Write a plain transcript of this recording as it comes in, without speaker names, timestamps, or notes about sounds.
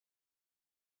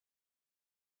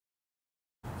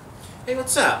Hey,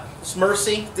 what's up? It's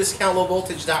Mercy,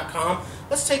 DiscountLowVoltage.com.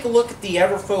 Let's take a look at the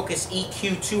Everfocus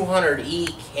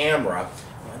EQ200E camera.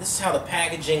 This is how the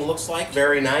packaging looks like.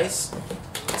 Very nice.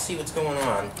 Let's see what's going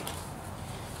on.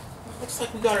 Looks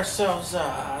like we got ourselves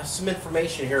some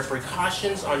information here.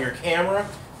 Precautions on your camera,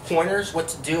 pointers, what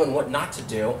to do and what not to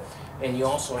do. And you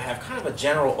also have kind of a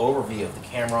general overview of the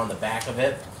camera on the back of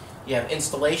it. You have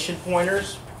installation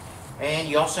pointers, and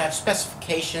you also have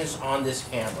specifications on this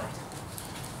camera.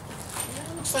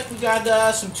 Looks like we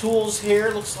got some tools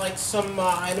here. Looks like some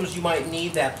items you might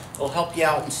need that will help you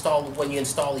out when you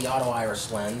install the auto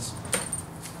iris lens.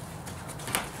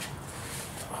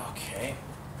 Okay.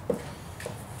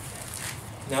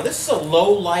 Now this is a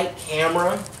low light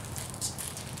camera,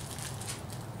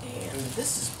 and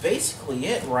this is basically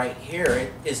it right here.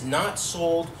 It is not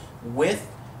sold with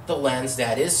the lens.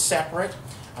 That is separate.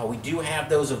 We do have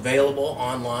those available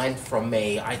online from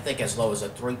I think as low as a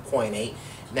 3.8.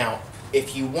 Now,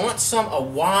 if you want a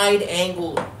wide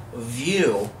angle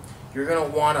view, you're going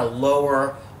to want a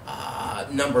lower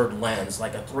numbered lens,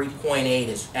 like a 3.8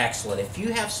 is excellent. If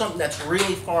you have something that's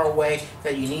really far away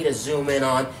that you need to zoom in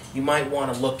on, you might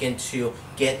want to look into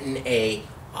getting a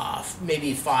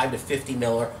maybe 5 to 50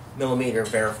 millimeter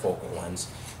varifocal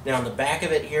lens. Now on the back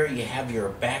of it here, you have your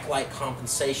backlight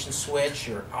compensation switch,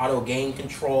 your auto gain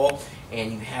control,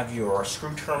 and you have your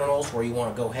screw terminals where you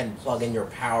want to go ahead and plug in your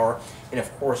power, and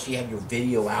of course you have your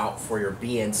video out for your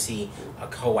BNC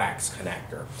coax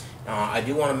connector. I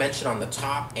do want to mention on the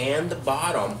top and the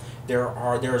bottom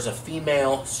there's a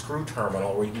female screw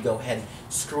terminal where you can go ahead and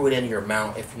screw it into your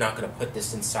mount if you're not going to put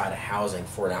this inside a housing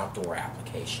for an outdoor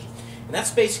application. And that's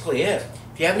basically it.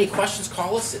 If you have any questions,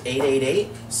 call us at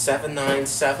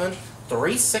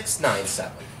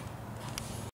 888-797-3697.